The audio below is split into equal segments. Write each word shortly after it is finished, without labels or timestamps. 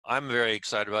I'm very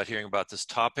excited about hearing about this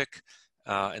topic,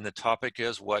 and the topic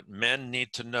is what men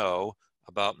need to know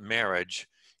about marriage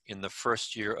in the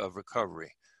first year of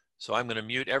recovery. So I'm going to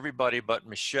mute everybody but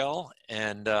Michelle,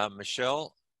 and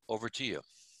Michelle, over to you.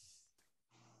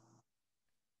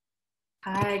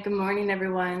 Hi, good morning,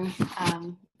 everyone.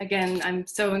 Again, I'm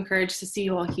so encouraged to see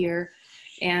you all here,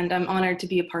 and I'm honored to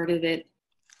be a part of it.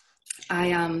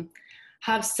 I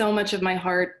have so much of my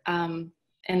heart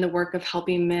in the work of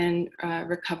helping men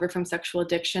recover from sexual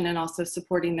addiction and also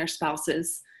supporting their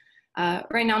spouses.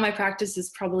 Right now, my practice is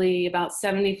probably about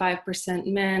 75%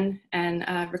 men and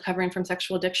recovering from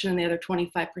sexual addiction, and the other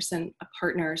 25%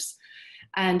 partners.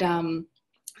 And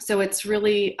so it's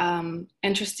really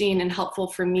interesting and helpful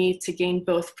for me to gain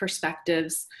both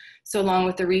perspectives. So along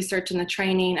with the research and the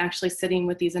training, actually sitting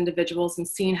with these individuals and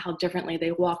seeing how differently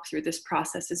they walk through this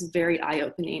process is very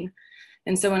eye-opening.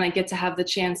 And so when I get to have the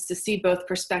chance to see both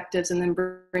perspectives and then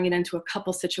bring it into a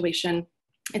couple situation,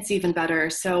 it's even better.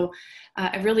 So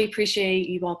I really appreciate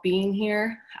you all being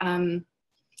here.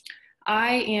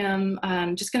 I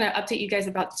am just going to update you guys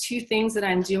about two things that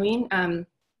I'm doing.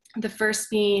 The first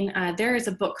being, there is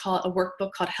a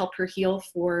workbook called Help Her Heal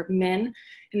for men,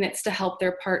 and it's to help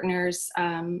their partners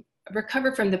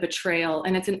recover from the betrayal,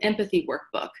 and it's an empathy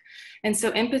workbook. And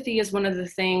so empathy is one of the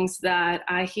things that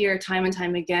I hear time and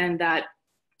time again, that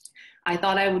I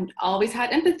thought I would always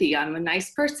had empathy. I'm a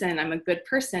nice person, I'm a good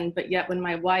person, but yet when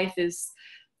my wife is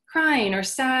crying or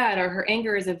sad or her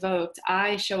anger is evoked,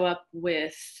 I show up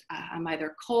with, I'm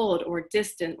either cold or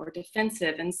distant or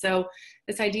defensive. And so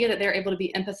this idea that they're able to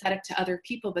be empathetic to other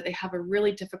people, but they have a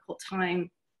really difficult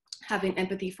time having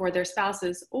empathy for their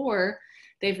spouses, or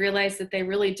they've realized that they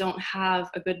really don't have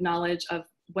a good knowledge of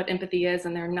what empathy is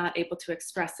and they're not able to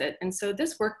express it. And so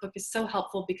this workbook is so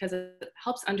helpful because it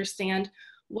helps understand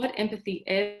what empathy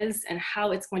is and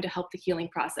how it's going to help the healing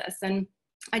process. And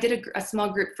I did a small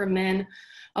group for men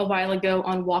a while ago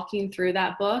on walking through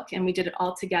that book, and we did it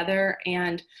all together.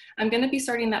 And I'm going to be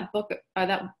starting that book,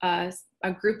 a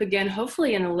group again,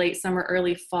 hopefully in the late summer,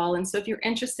 early fall. And so if you're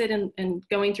interested in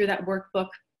going through that workbook,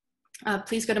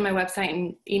 please go to my website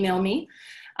and email me.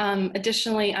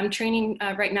 Additionally, I'm training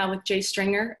right now with Jay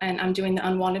Stringer, and I'm doing the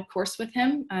Unwanted course with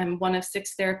him. I'm one of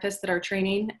 6 therapists that are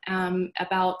training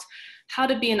about how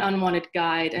to be an unwanted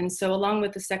guide. And so along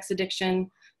with the sex addiction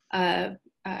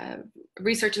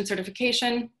research and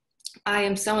certification, I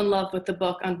am so in love with the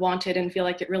book Unwanted and feel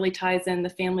like it really ties in the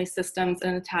family systems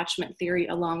and attachment theory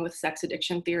along with sex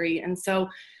addiction theory. And so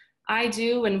I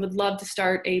do and would love to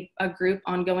start a group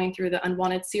on going through the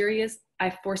Unwanted series. I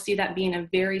foresee that being a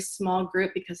very small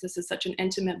group because this is such an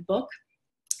intimate book.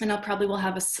 And I'll probably will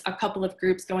have a couple of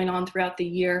groups going on throughout the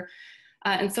year.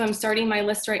 And so I'm starting my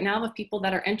list right now of people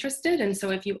that are interested. And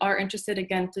so if you are interested,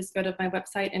 again, please go to my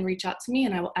website and reach out to me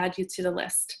and I will add you to the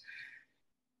list.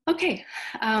 Okay,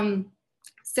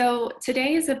 so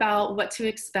today is about what to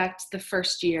expect the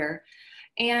first year.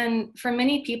 And for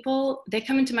many people, they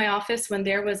come into my office when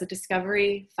there was a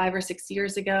discovery 5 or 6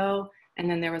 years ago, and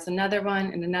then there was another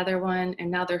one, and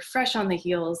now they're fresh on the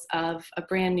heels of a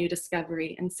brand new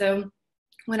discovery. And so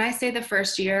when I say the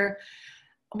first year,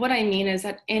 what I mean is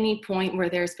at any point where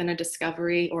there's been a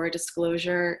discovery or a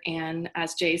disclosure, and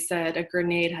as Jay said, a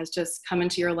grenade has just come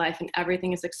into your life and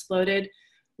everything has exploded,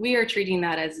 we are treating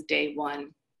that as day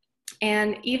one.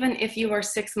 And even if you are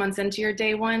 6 months into your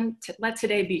day one, let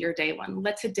today be your day one.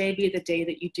 Let today be the day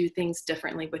that you do things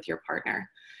differently with your partner.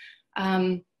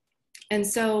 And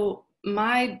so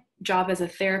my job as a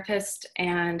therapist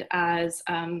and as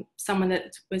someone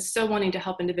that was so wanting to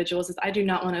help individuals is I do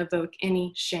not want to evoke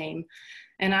any shame.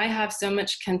 And I have so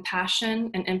much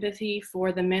compassion and empathy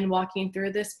for the men walking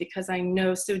through this because I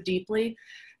know so deeply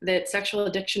that sexual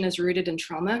addiction is rooted in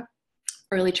trauma,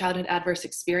 early childhood adverse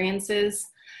experiences,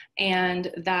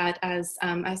 and that as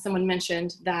someone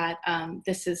mentioned, that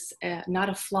this is not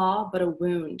a flaw, but a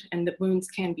wound, and that wounds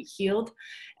can be healed.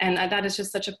 And that is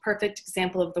just such a perfect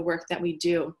example of the work that we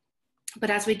do. But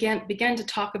as we begin to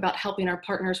talk about helping our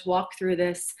partners walk through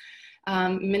this,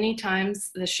 many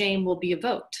times the shame will be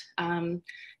evoked.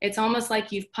 It's almost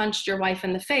like you've punched your wife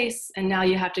in the face and now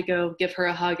you have to go give her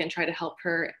a hug and try to help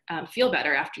her feel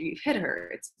better after you've hit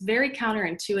her. It's very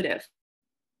counterintuitive.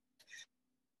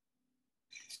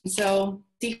 So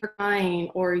see her crying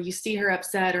or you see her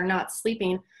upset or not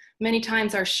sleeping, many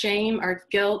times our shame, our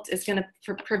guilt is going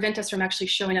to prevent us from actually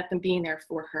showing up and being there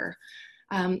for her.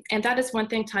 And that is one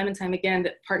thing time and time again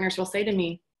that partners will say to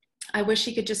me, I wish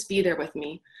he could just be there with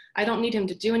me. I don't need him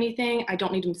to do anything. I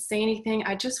don't need him to say anything.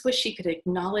 I just wish he could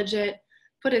acknowledge it,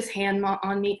 put his hand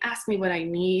on me, ask me what I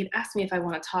need, ask me if I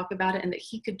want to talk about it, and that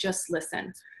he could just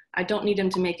listen. I don't need him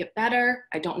to make it better.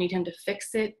 I don't need him to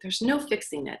fix it. There's no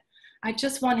fixing it. I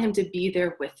just want him to be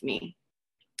there with me.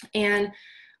 And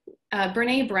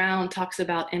Brene Brown talks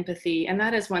about empathy, and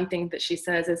that is one thing that she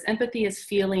says is empathy is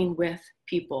feeling with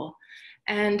people.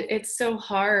 And it's so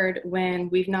hard when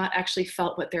we've not actually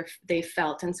felt what they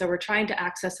felt. And so we're trying to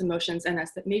access emotions in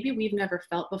us that maybe we've never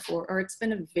felt before, or it's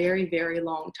been a very, very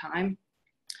long time.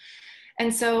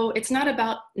 And so it's not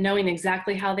about knowing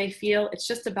exactly how they feel. It's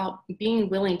just about being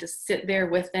willing to sit there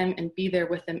with them and be there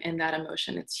with them in that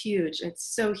emotion. It's huge.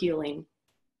 It's so healing.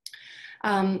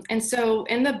 And so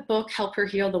in the book, Help Her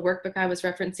Heal, the workbook I was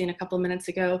referencing a couple of minutes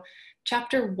ago,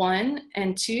 chapter 1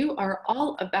 and 2 are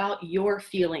all about your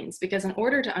feelings, because in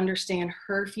order to understand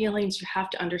her feelings, you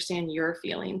have to understand your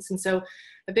feelings. And so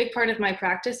a big part of my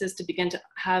practice is to begin to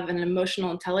have an emotional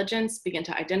intelligence, begin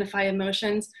to identify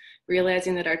emotions,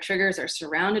 realizing that our triggers are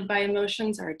surrounded by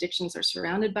emotions, our addictions are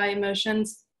surrounded by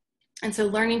emotions. And so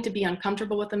learning to be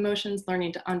uncomfortable with emotions,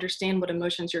 learning to understand what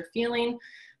emotions you're feeling,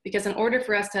 because in order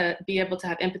for us to be able to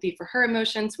have empathy for her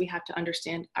emotions, we have to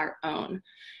understand our own.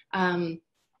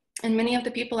 And many of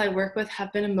the people I work with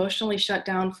have been emotionally shut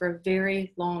down for a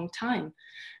very long time.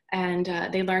 And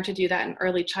they learn to do that in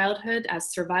early childhood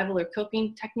as survival or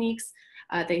coping techniques.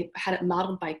 They had it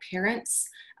modeled by parents,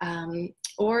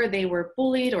 or they were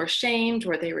bullied or shamed,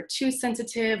 or they were too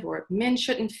sensitive, or men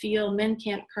shouldn't feel, men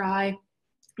can't cry.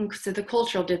 And so the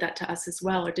cultural did that to us as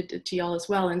well, or did it to y'all as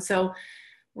well. And so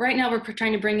right now we're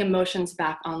trying to bring emotions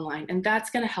back online, and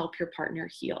that's going to help your partner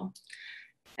heal.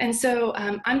 And so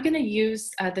I'm going to use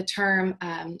the term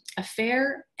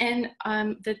affair in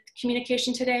the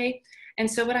communication today. And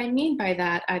so what I mean by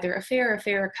that, either affair or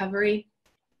affair recovery,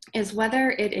 is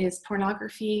whether it is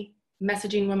pornography,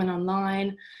 messaging women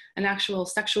online, an actual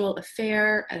sexual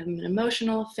affair, an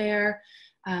emotional affair,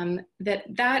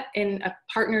 that in a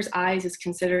partner's eyes is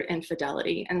considered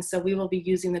infidelity. And so we will be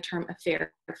using the term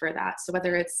affair for that. So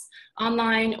whether it's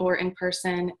online or in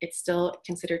person, it's still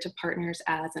considered to partners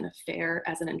as an affair,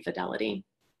 as an infidelity.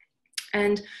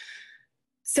 And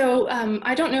so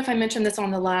I don't know if I mentioned this on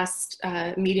the last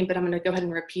meeting, but I'm going to go ahead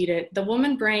and repeat it. The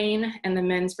woman brain and the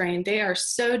men's brain, they are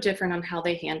so different on how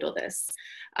they handle this.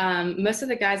 Most of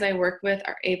the guys I work with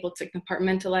are able to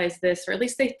compartmentalize this, or at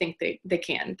least they think they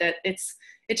can, that it's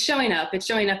showing up. It's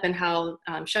showing up in how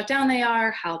shut down they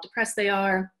are, how depressed they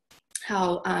are,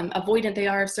 how avoidant they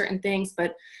are of certain things,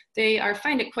 but they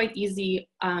find it quite easy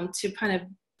to kind of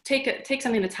take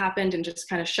something that's happened and just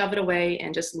kind of shove it away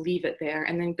and just leave it there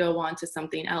and then go on to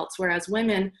something else. Whereas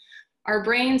women, our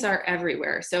brains are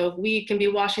everywhere. So we can be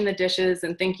washing the dishes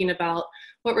and thinking about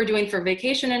what we're doing for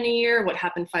vacation in a year, what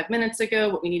happened 5 minutes ago,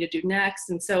 what we need to do next.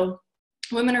 And so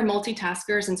women are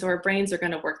multitaskers, and so our brains are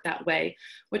going to work that way,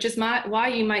 which is why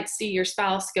you might see your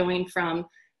spouse going from,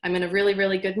 I'm in a really,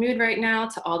 really good mood right now,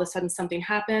 to all of a sudden something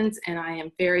happens and I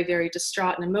am very, very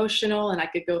distraught and emotional, and I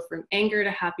could go from anger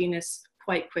to happiness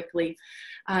quite quickly.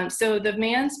 So the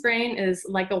man's brain is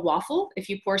like a waffle. If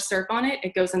you pour syrup on it,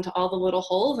 it goes into all the little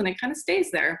holes and it kind of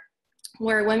stays there.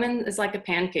 Where women is like a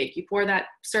pancake. You pour that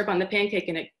syrup on the pancake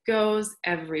and it goes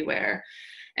everywhere.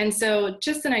 And so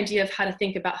just an idea of how to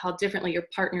think about how differently your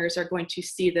partners are going to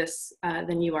see this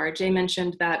than you are. Jay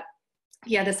mentioned that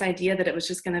he had this idea that it was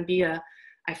just going to be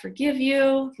I forgive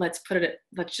you, let's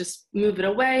just move it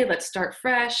away, let's start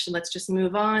fresh, let's just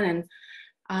move on. And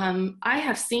I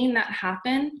have seen that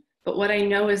happen, but what I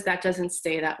know is that doesn't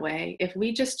stay that way. If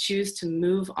we just choose to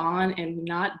move on and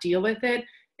not deal with it,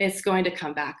 it's going to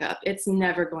come back up. It's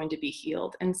never going to be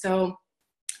healed. And so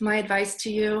my advice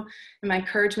to you and my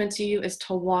encouragement to you is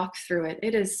to walk through it.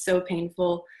 It is so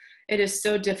painful. It is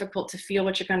so difficult to feel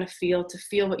what you're going to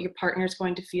feel what your partner is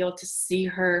going to feel, to see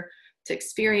her, to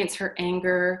experience her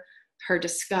anger, her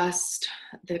disgust,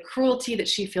 the cruelty that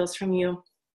she feels from you.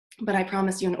 But I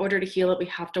promise you, in order to heal it, we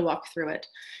have to walk through it.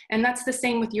 And that's the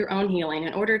same with your own healing.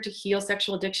 In order to heal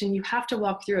sexual addiction, you have to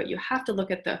walk through it. You have to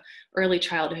look at the early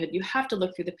childhood. You have to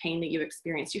look through the pain that you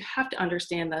experienced. You have to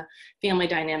understand the family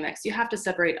dynamics. You have to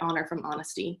separate honor from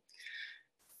honesty.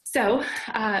 So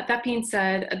that being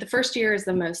said, the first year is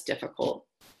the most difficult.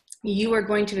 You are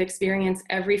going to experience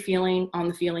every feeling on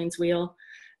the feelings wheel,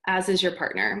 as is your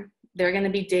partner. There are going to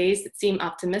be days that seem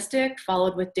optimistic,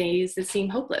 followed with days that seem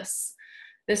hopeless.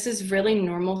 This is really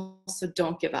normal, so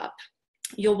don't give up.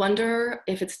 You'll wonder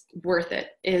if it's worth it.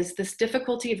 Is this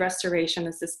difficulty of restoration,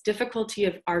 is this difficulty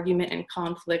of argument and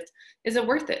conflict, is it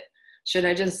worth it? Should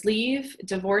I just leave,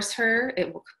 divorce her?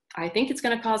 I think it's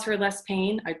going to cause her less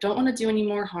pain. I don't want to do any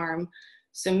more harm.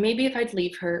 So maybe if I'd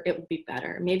leave her, it would be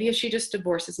better. Maybe if she just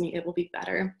divorces me, it will be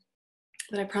better.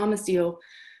 But I promise you,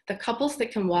 the couples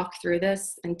that can walk through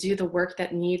this and do the work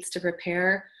that needs to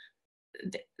repair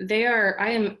I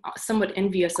am somewhat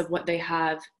envious of what they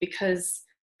have, because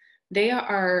they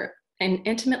are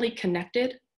intimately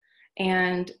connected,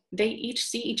 and they each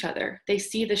see each other. They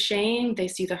see the shame, they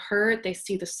see the hurt, they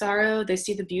see the sorrow, they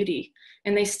see the beauty,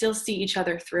 and they still see each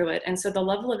other through it. And so the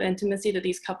level of intimacy that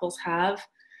these couples have,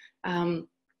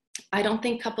 I don't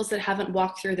think couples that haven't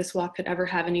walked through this walk could ever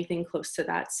have anything close to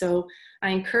that. So I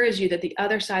encourage you that the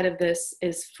other side of this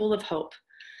is full of hope.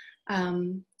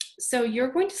 So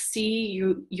you're going to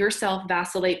see yourself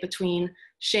vacillate between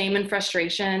shame and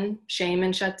frustration, shame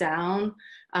and shutdown,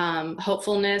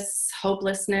 hopefulness,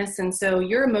 hopelessness. And so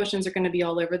your emotions are going to be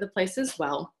all over the place as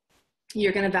well.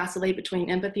 You're going to vacillate between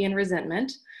empathy and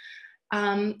resentment.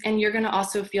 And you're going to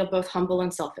also feel both humble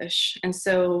and selfish. And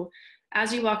so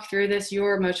as you walk through this,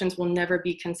 your emotions will never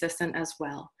be consistent as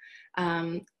well.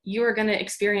 You are going to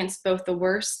experience both the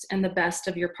worst and the best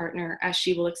of your partner, as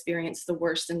she will experience the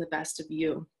worst and the best of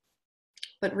you.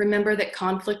 But remember that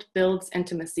conflict builds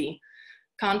intimacy.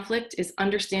 Conflict is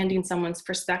understanding someone's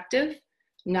perspective,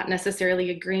 not necessarily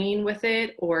agreeing with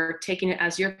it or taking it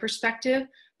as your perspective,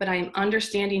 but I am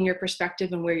understanding your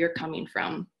perspective and where you're coming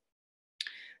from.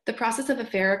 The process of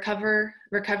affair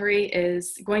recovery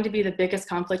is going to be the biggest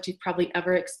conflict you've probably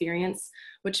ever experienced,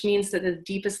 which means that the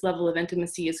deepest level of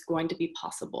intimacy is going to be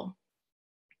possible.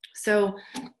 So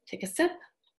take a sip.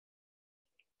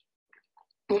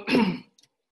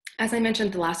 As I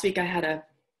mentioned last week,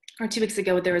 or 2 weeks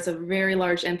ago, there was a very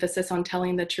large emphasis on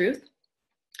telling the truth.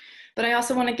 But I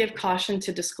also want to give caution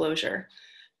to disclosure.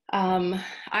 I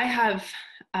have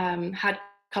had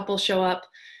couples show up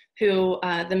who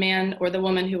the man or the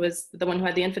woman who was the one who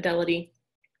had the infidelity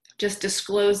just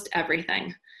disclosed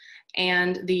everything.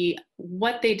 And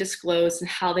what they disclosed and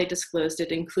how they disclosed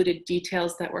it included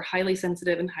details that were highly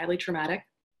sensitive and highly traumatic.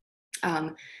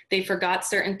 They forgot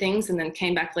certain things and then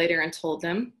came back later and told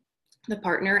the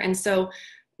partner. And so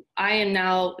I am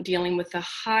now dealing with a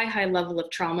high level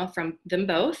of trauma from them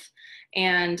both.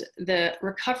 And the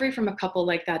recovery from a couple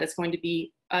like that is going to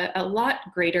be a lot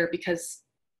greater, because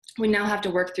we now have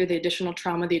to work through the additional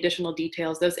trauma, the additional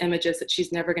details, those images that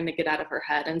she's never going to get out of her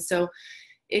head. And so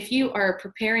if you are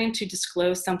preparing to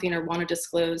disclose something or want to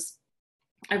disclose,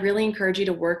 I really encourage you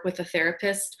to work with a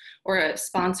therapist or a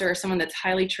sponsor or someone that's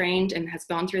highly trained and has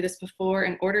gone through this before,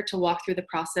 in order to walk through the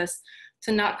process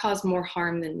to not cause more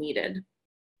harm than needed.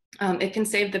 It can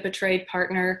save the betrayed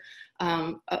partner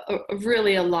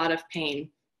really a lot of pain.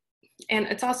 And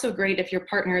it's also great if your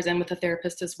partner is in with a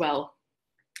therapist as well.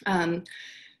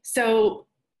 So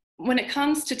when it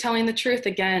comes to telling the truth,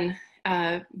 again,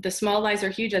 the small lies are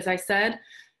huge, as I said.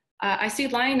 I see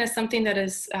lying as something that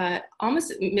is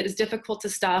almost as difficult to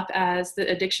stop as the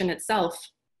addiction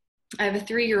itself. I have a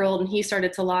 3-year-old, and he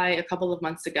started to lie a couple of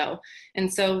months ago.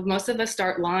 And so most of us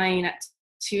start lying at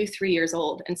 2-3 years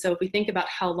old. And so if we think about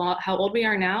how old we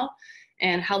are now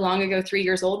and how long ago 3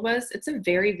 years old was, it's a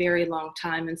very, very long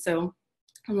time. And so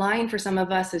lying for some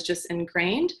of us is just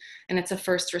ingrained, and it's a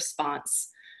first response.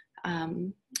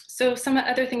 So some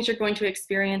other things you're going to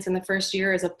experience in the first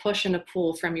year is a push and a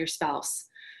pull from your spouse.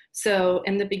 So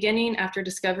in the beginning, after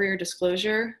discovery or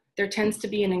disclosure, there tends to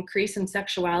be an increase in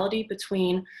sexuality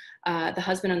between the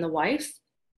husband and the wife.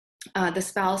 The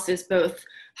spouse is both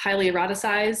highly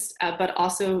eroticized, but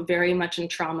also very much in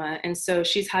trauma. And so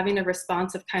she's having a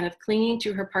response of kind of clinging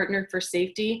to her partner for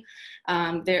safety.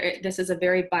 This is a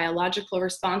very biological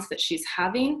response that she's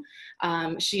having.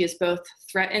 She is both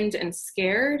threatened and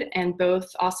scared, and both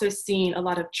also seeing a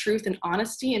lot of truth and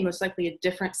honesty, and most likely a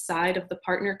different side of the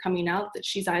partner coming out that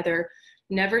she's either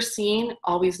never seen,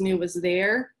 always knew was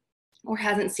there, or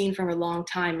hasn't seen for a long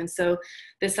time. And so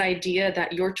this idea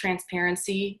that your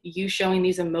transparency, you showing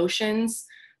these emotions,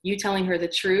 you telling her the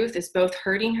truth, is both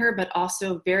hurting her, but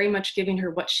also very much giving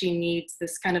her what she needs,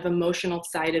 this kind of emotional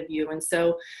side of you. And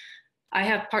so I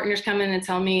have partners come in and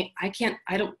tell me, I can't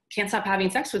stop having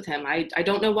sex with him. I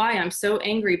don't know why. I'm so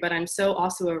angry, but I'm so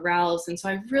also aroused. And so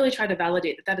I really try to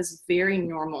validate that is very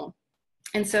normal.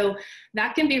 And so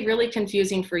that can be really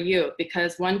confusing for you,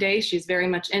 because one day she's very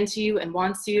much into you and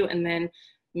wants you, and then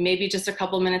maybe just a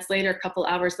couple minutes later, a couple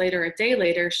hours later, a day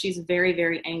later, she's very,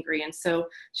 very angry. And so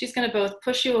she's going to both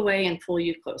push you away and pull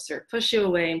you closer, push you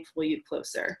away and pull you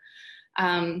closer.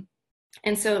 And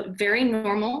so very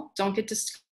normal. Don't get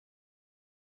discouraged.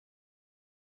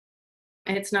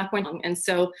 And it's not going on. And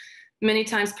so many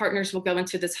times partners will go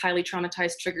into this highly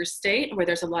traumatized trigger state where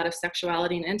there's a lot of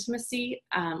sexuality and intimacy,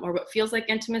 or what feels like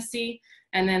intimacy.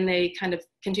 And then they kind of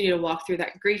continue to walk through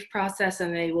that grief process,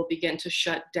 and they will begin to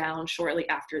shut down shortly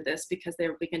after this, because they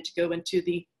will begin to go into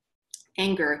the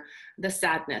anger, the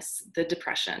sadness, the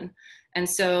depression. And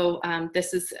so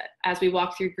this is, as we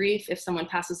walk through grief, if someone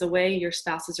passes away, your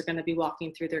spouses are going to be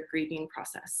walking through their grieving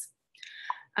process.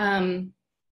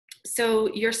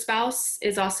 So your spouse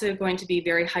is also going to be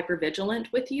very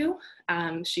hypervigilant with you.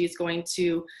 She's going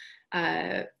to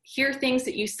hear things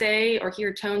that you say or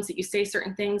hear tones that you say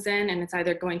certain things in, and it's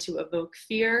either going to evoke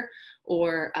fear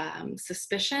or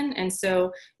suspicion. And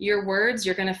so your words,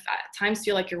 you're going to at times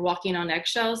feel like you're walking on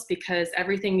eggshells, because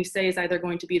everything you say is either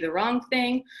going to be the wrong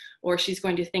thing, or she's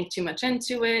going to think too much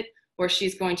into it, or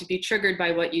she's going to be triggered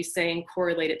by what you say and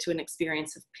correlate it to an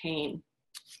experience of pain.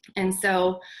 And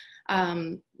so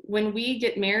when we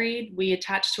get married, we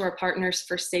attach to our partners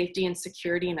for safety and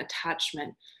security and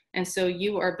attachment. And so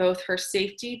you are both her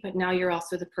safety, but now you're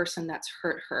also the person that's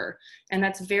hurt her. And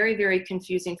that's very, very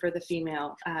confusing for the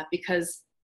female, because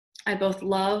I both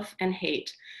love and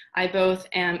hate. I both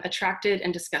am attracted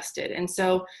and disgusted. And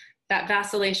so that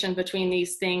vacillation between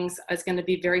these things is going to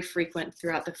be very frequent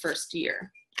throughout the first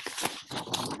year.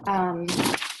 All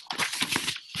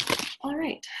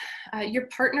right. Your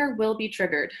partner will be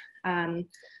triggered. A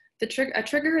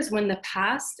trigger is when the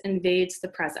past invades the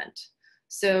present.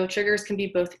 So triggers can be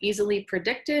both easily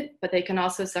predicted, but they can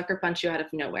also sucker punch you out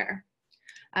of nowhere.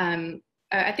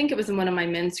 I think it was in one of my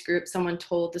men's groups, someone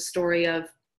told the story of,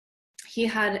 he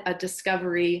had a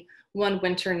discovery one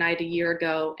winter night a year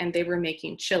ago, and they were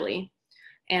making chili.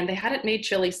 And they hadn't made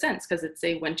chili since, because it's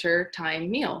a winter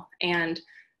time meal. And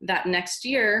that next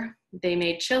year, they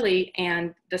made chili,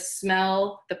 and the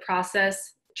smell, the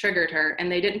process triggered her. And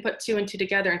they didn't put two and two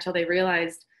together until they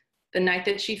realized the night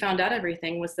that she found out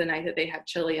everything was the night that they had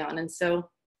chili on. And so,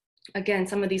 again,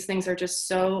 some of these things are just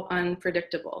so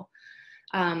unpredictable.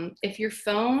 If your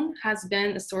phone has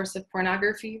been a source of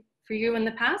pornography for you in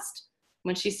the past,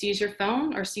 when she sees your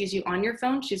phone or sees you on your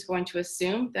phone, she's going to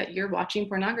assume that you're watching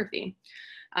pornography.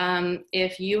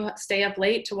 If you stay up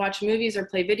late to watch movies or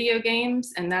play video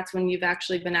games, and that's when you've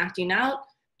actually been acting out,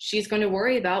 she's going to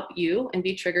worry about you and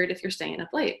be triggered if you're staying up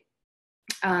late.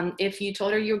 If you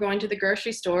told her you were going to the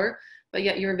grocery store, but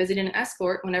yet you're visiting an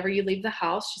escort, whenever you leave the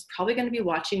house, she's probably going to be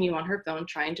watching you on her phone,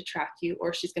 trying to track you,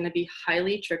 or she's going to be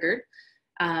highly triggered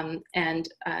and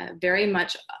very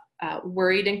much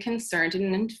worried and concerned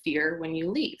and in fear when you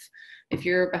leave. If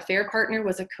your affair partner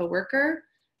was a coworker,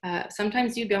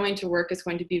 sometimes you going to work is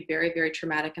going to be very, very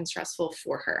traumatic and stressful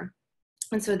for her.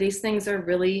 And so these things are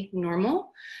really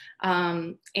normal.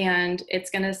 And it's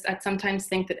going to sometimes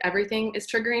think that everything is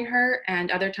triggering her,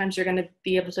 and other times you're going to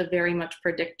be able to very much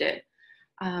predict it.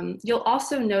 You'll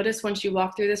also notice once you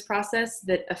walk through this process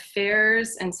that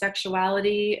affairs and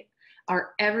sexuality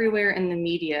are everywhere in the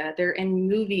media. They're in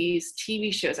movies,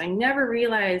 TV shows. I never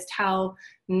realized how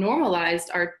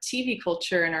normalized our TV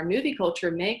culture and our movie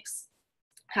culture makes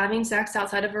having sex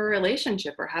outside of a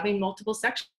relationship or having multiple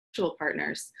sexual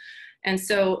partners. And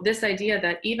so this idea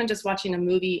that even just watching a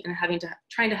movie and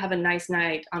trying to have a nice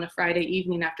night on a Friday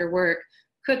evening after work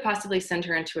could possibly send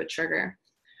her into a trigger.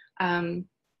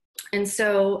 And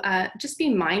so just be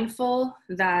mindful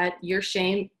that your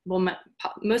shame will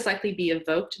most likely be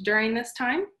evoked during this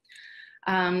time.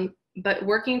 But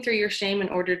working through your shame in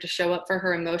order to show up for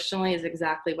her emotionally is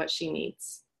exactly what she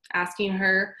needs. Asking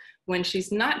her when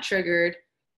she's not triggered,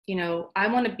 you know, I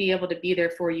want to be able to be there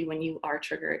for you when you are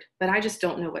triggered, but I just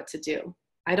don't know what to do.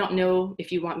 I don't know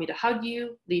if you want me to hug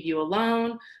you, leave you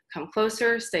alone, come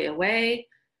closer, stay away.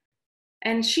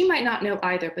 And she might not know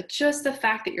either, but just the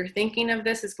fact that you're thinking of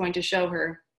this is going to show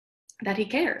her that he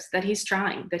cares, that he's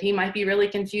trying, that he might be really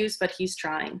confused, but he's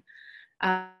trying.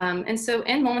 And so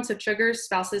in moments of triggers,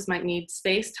 spouses might need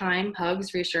space, time,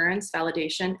 hugs, reassurance,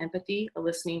 validation, empathy, a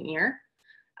listening ear.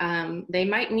 They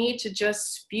might need to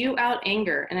just spew out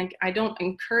anger. And I don't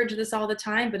encourage this all the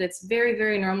time, but it's very,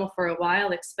 very normal for a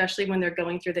while, especially when they're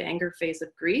going through the anger phase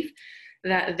of grief,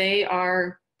 that they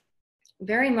are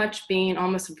very much being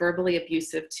almost verbally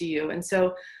abusive to you. And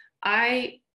so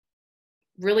I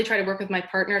really try to work with my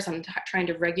partners on trying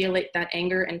to regulate that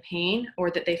anger and pain,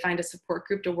 or that they find a support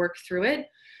group to work through it.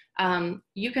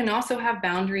 You can also have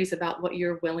boundaries about what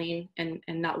you're willing and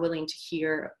not willing to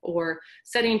hear, or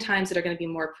setting times that are going to be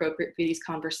more appropriate for these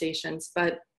conversations.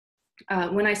 But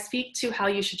when I speak to how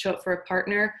you should show up for a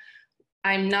partner,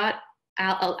 I'm not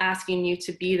asking you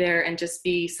to be there and just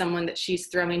be someone that she's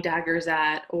throwing daggers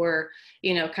at, or,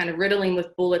 you know, kind of riddling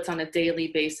with bullets on a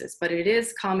daily basis. But it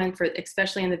is common for,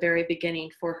 especially in the very beginning,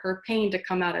 for her pain to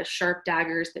come out as sharp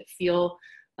daggers that feel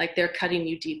like they're cutting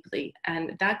you deeply.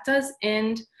 And that does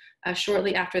end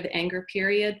shortly after the anger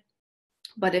period.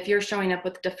 But if you're showing up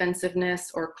with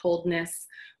defensiveness or coldness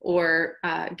or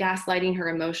gaslighting her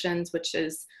emotions, which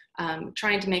is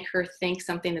trying to make her think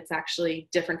something that's actually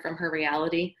different from her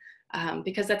reality,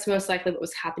 because that's most likely what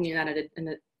was happening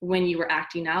when you were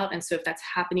acting out. And so if that's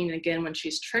happening again when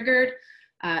she's triggered,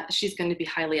 she's going to be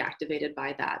highly activated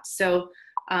by that. So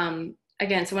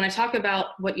again, so when I talk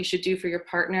about what you should do for your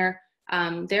partner,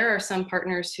 there are some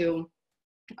partners who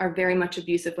are very much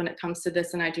abusive when it comes to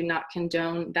this, and I do not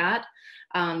condone that.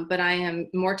 But I am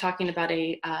more talking about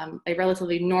a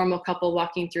relatively normal couple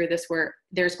walking through this where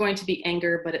there's going to be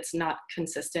anger, but it's not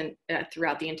consistent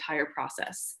throughout the entire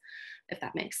process, if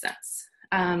that makes sense.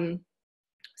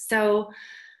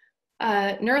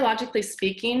 Neurologically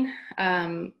speaking,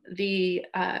 the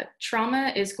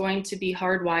trauma is going to be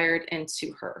hardwired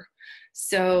into her.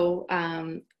 So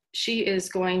she is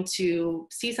going to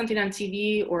see something on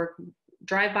TV or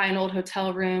drive by an old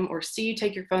hotel room or see you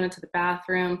take your phone into the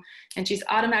bathroom, and she's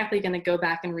automatically going to go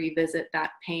back and revisit that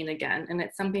pain again. And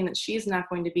it's something that she's not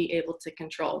going to be able to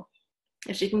control.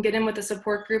 If she can get in with a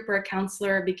support group or a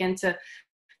counselor, begin to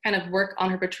kind of work on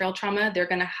her betrayal trauma, they're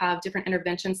going to have different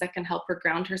interventions that can help her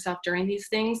ground herself during these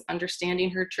things,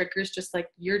 understanding her triggers, just like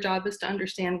your job is to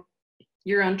understand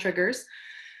your own triggers.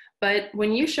 But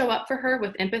when you show up for her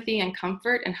with empathy and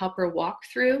comfort and help her walk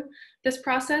through this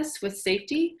process with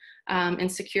safety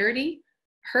and security,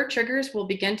 her triggers will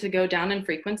begin to go down in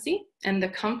frequency, and the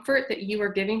comfort that you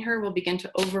are giving her will begin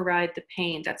to override the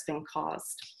pain that's been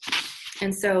caused.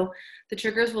 And so the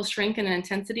triggers will shrink in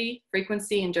intensity,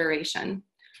 frequency, and duration.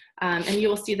 And you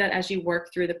will see that as you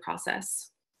work through the process.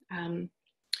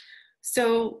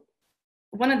 So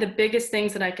one of the biggest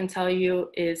things that I can tell you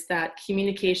is that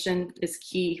communication is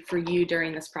key for you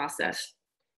during this process.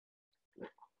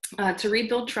 To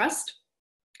rebuild trust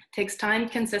takes time,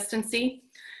 consistency,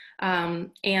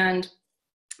 and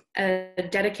a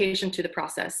dedication to the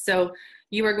process. So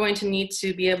you are going to need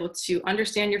to be able to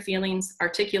understand your feelings,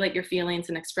 articulate your feelings,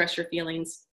 and express your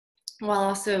feelings, while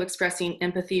also expressing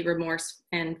empathy, remorse,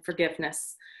 and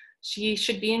forgiveness. She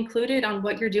should be included on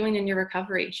what you're doing in your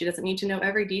recovery. She doesn't need to know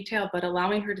every detail, but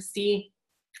allowing her to see,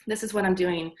 this is what I'm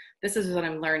doing, this is what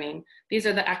I'm learning, these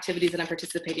are the activities that I'm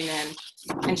participating in.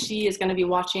 And she is going to be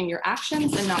watching your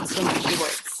actions and not so much your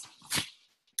words.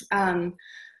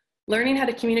 Learning how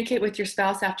to communicate with your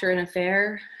spouse after an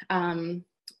affair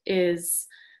is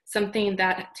something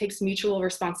that takes mutual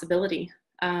responsibility.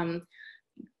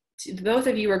 Both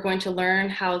of you are going to learn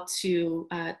how to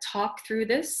talk through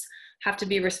this, have to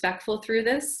be respectful through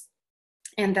this,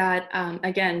 and that,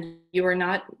 again, you are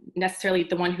not necessarily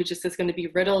the one who just is going to be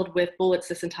riddled with bullets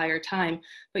this entire time,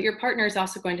 but your partner is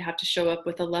also going to have to show up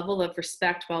with a level of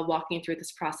respect while walking through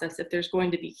this process if there's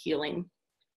going to be healing.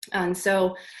 And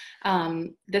so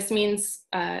this means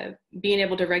being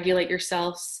able to regulate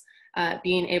yourselves,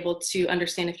 being able to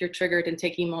understand if you're triggered and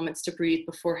taking moments to breathe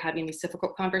before having these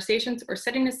difficult conversations, or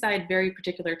setting aside very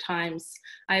particular times.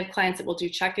 I have clients that will do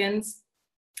check-ins,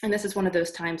 and this is one of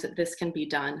those times that this can be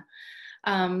done.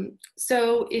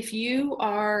 So if you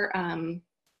are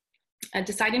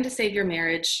deciding to save your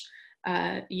marriage,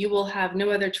 you will have no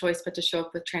other choice but to show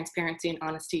up with transparency and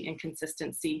honesty and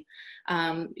consistency.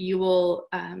 You will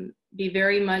be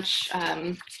very much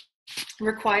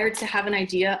required to have an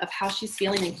idea of how she's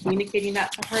feeling and communicating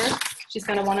that to her. She's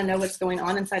going to want to know what's going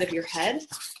on inside of your head.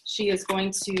 She is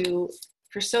going to,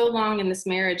 for so long in this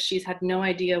marriage, she's had no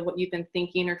idea what you've been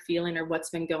thinking or feeling or what's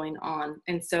been going on.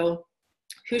 And so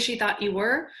who she thought you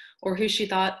were or who she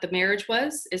thought the marriage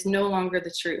was is no longer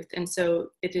the truth. And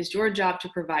so it is your job to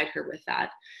provide her with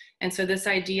that. And so this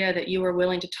idea that you are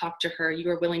willing to talk to her, you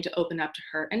are willing to open up to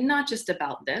her, and not just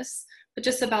about this, but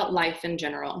just about life in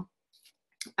general.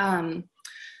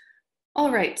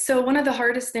 All right, so one of the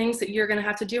hardest things that you're going to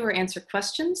have to do are answer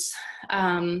questions.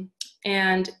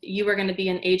 And you are going to be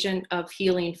an agent of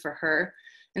healing for her.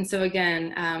 And so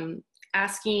again,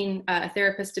 asking a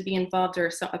therapist to be involved,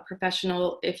 or a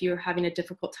professional if you're having a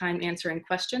difficult time answering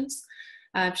questions.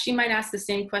 She might ask the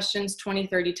same questions 20,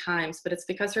 30 times, but it's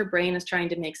because her brain is trying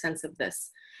to make sense of this.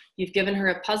 You've given her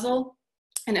a puzzle,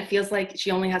 and it feels like she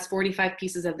only has 45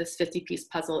 pieces of this 50-piece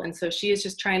puzzle. And so she is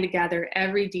just trying to gather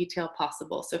every detail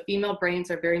possible. So female brains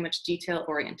are very much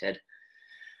detail-oriented.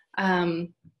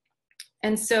 And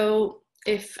so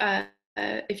if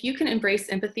you can embrace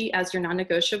empathy as your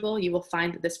non-negotiable, you will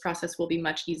find that this process will be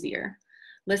much easier.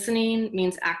 Listening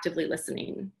means actively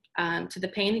listening to the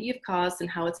pain that you've caused and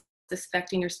how it's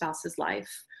affecting your spouse's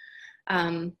life.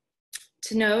 To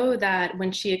know that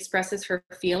when she expresses her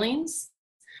feelings,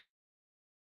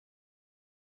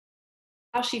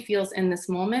 how she feels in this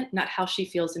moment, not how she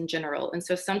feels in general. And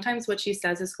so sometimes what she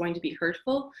says is going to be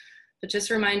hurtful, But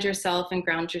just remind yourself and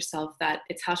ground yourself that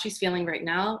it's how she's feeling right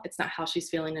now. It's not how she's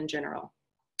feeling in general.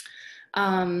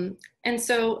 And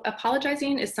so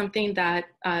apologizing is something that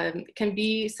can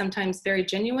be sometimes very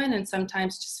genuine and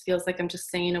sometimes just feels like I'm just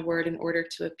saying a word in order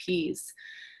to appease.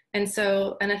 And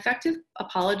so an effective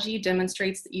apology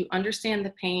demonstrates that you understand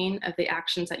the pain of the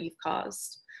actions that you've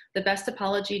caused. The best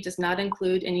apology does not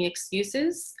include any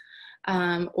excuses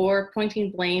or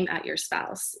pointing blame at your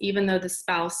spouse, even though the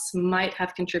spouse might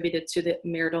have contributed to the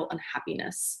marital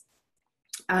unhappiness.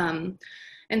 And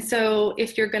so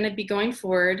if you're going to be going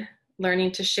forward,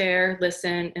 learning to share,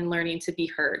 listen, and learning to be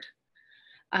heard.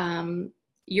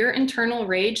 Your internal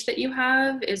rage that you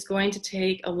have is going to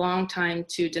take a long time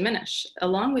to diminish,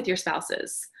 along with your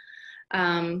spouse's.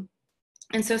 And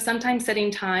so sometimes setting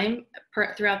time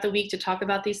throughout the week to talk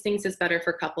about these things is better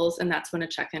for couples, and that's when a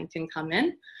check-in can come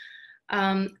in.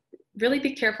 Really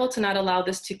be careful to not allow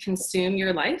this to consume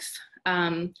your life.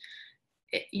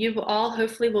 You all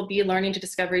hopefully will be learning to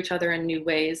discover each other in new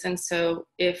ways. And so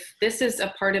if this is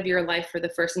a part of your life for the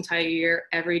first entire year,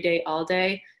 every day, all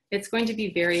day, it's going to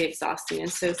be very exhausting.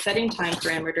 And so setting time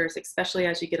parameters, especially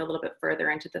as you get a little bit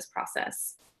further into this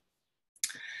process.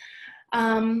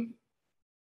 All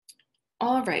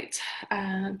right.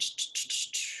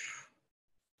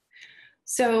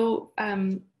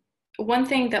 One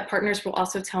thing that partners will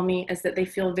also tell me is that they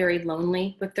feel very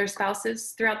lonely with their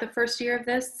spouses throughout the first year of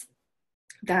this,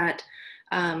 that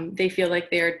they feel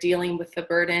like they're dealing with the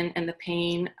burden and the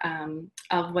pain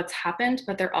of what's happened,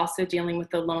 but they're also dealing with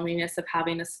the loneliness of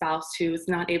having a spouse who's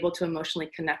not able to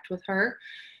emotionally connect with her,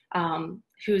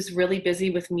 who's really busy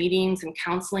with meetings and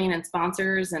counseling and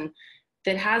sponsors, and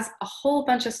that has a whole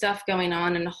bunch of stuff going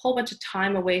on and a whole bunch of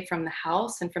time away from the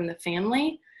house and from the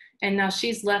family. And now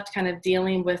she's left kind of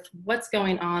dealing with what's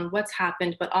going on, what's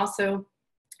happened, but also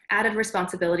added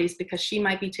responsibilities because she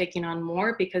might be taking on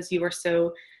more because you are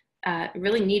so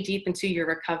really knee deep into your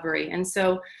recovery. And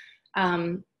so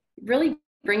really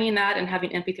bringing that and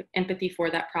having empathy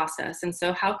for that process. And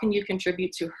so how can you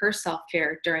contribute to her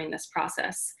self-care during this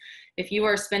process? If you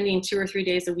are spending 2 or 3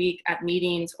 days a week at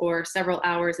meetings or several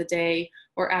hours a day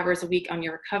or hours a week on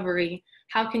your recovery,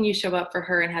 how can you show up for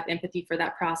her and have empathy for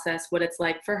that process, what it's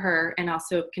like for her, and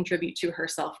also contribute to her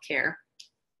self-care?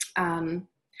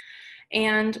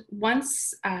 And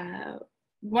once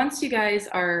you guys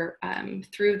are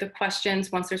through the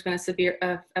questions, once there's been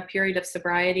a period of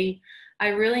sobriety, I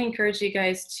really encourage you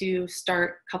guys to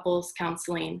start couples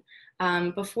counseling.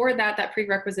 Before that, that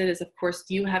prerequisite is, of course,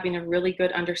 you having a really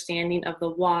good understanding of the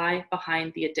why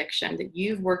behind the addiction, that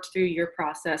you've worked through your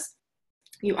process.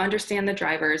 You understand the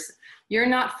drivers. You're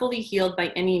not fully healed by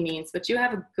any means, but you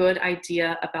have a good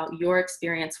idea about your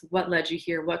experience, what led you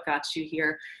here, what got you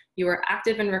here. You are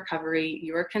active in recovery,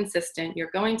 you are consistent, you're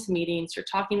going to meetings, you're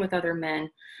talking with other men,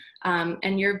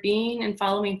 and you're being and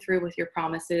following through with your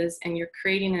promises, and you're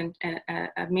creating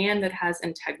a man that has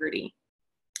integrity.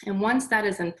 And once that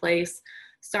is in place,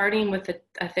 starting with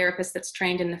a therapist that's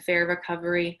trained in the fair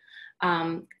recovery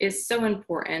is so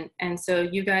important. And so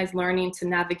you guys learning to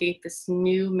navigate this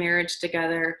new marriage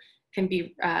together can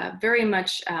be very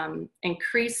much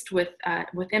increased with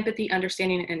empathy,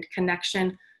 understanding, and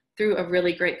connection through a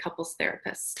really great couples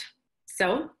therapist.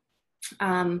 So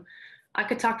I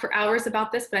could talk for hours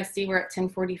about this, but I see we're at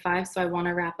 10:45, so I want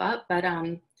to wrap up. But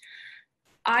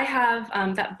I have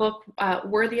that book,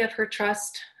 Worthy of Her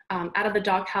Trust, Out of the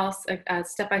Doghouse, a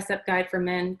step-by-step guide for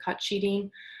men caught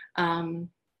cheating.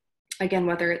 Again,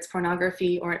 whether it's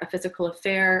pornography or a physical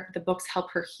affair, the books help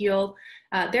her heal.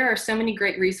 There are so many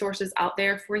great resources out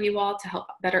there for you all to help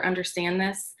better understand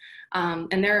this.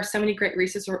 And there are so many great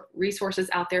resources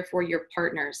out there for your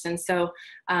partners. And so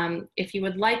if you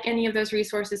would like any of those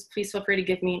resources, please feel free to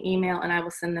give me an email and I will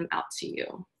send them out to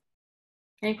you.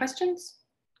 Any questions?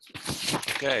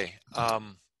 Okay.